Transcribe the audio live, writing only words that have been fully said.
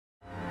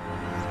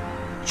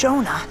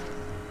Jonah,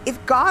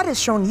 if God has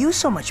shown you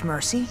so much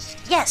mercy...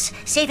 Yes,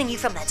 saving you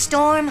from that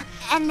storm.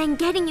 And then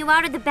getting you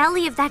out of the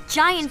belly of that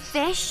giant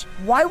fish.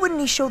 Why wouldn't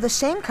he show the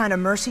same kind of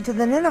mercy to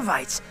the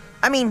Ninevites?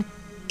 I mean,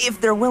 if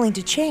they're willing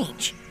to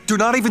change. Do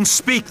not even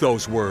speak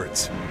those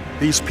words.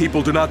 These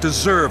people do not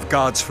deserve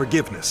God's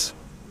forgiveness.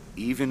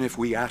 Even if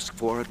we ask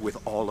for it with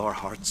all our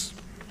hearts?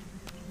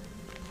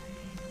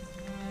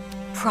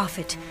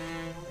 Prophet,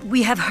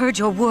 we have heard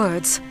your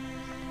words.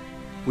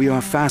 We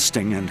are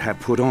fasting and have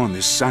put on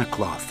this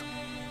sackcloth.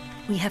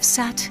 We have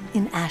sat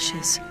in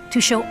ashes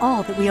to show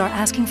all that we are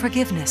asking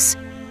forgiveness.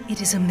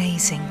 It is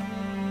amazing.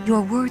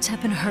 Your words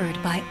have been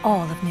heard by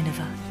all of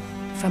Nineveh,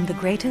 from the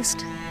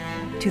greatest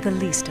to the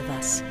least of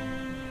us.